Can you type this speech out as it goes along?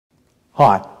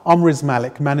Hi, I'm Riz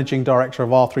Malik, Managing Director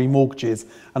of R3 Mortgages,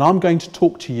 and I'm going to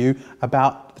talk to you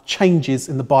about the changes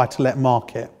in the buy-to-let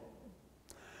market.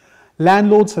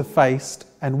 Landlords have faced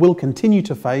and will continue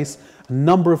to face a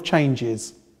number of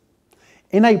changes.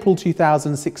 In April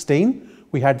 2016,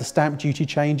 we had the stamp duty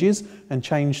changes and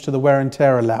change to the wear and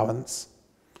tear allowance.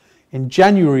 In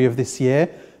January of this year,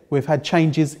 we've had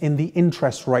changes in the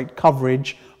interest rate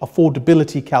coverage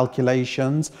affordability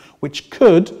calculations, which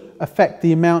could affect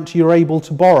the amount you're able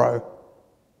to borrow.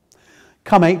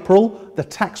 Come April, the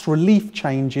tax relief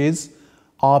changes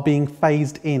are being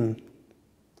phased in.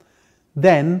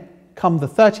 Then, come the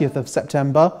 30th of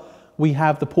September, we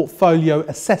have the portfolio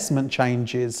assessment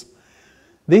changes.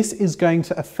 This is going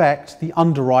to affect the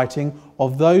underwriting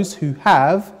of those who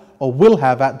have or will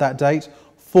have at that date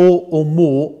 4 or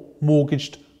more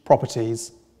mortgaged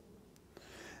properties.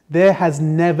 There has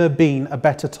never been a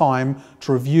better time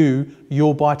to review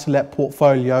your buy-to-let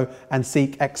portfolio and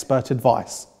seek expert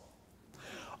advice.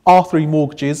 R3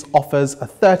 Mortgages offers a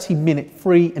 30-minute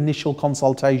free initial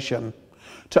consultation.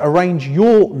 To arrange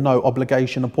your no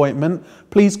obligation appointment,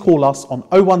 please call us on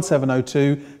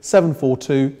 01702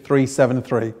 742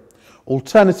 373.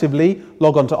 Alternatively,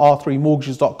 log on to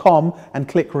r3mortgages.com and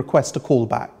click request a call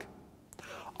back.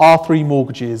 R3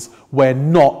 Mortgages, we're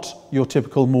not your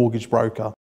typical mortgage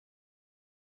broker.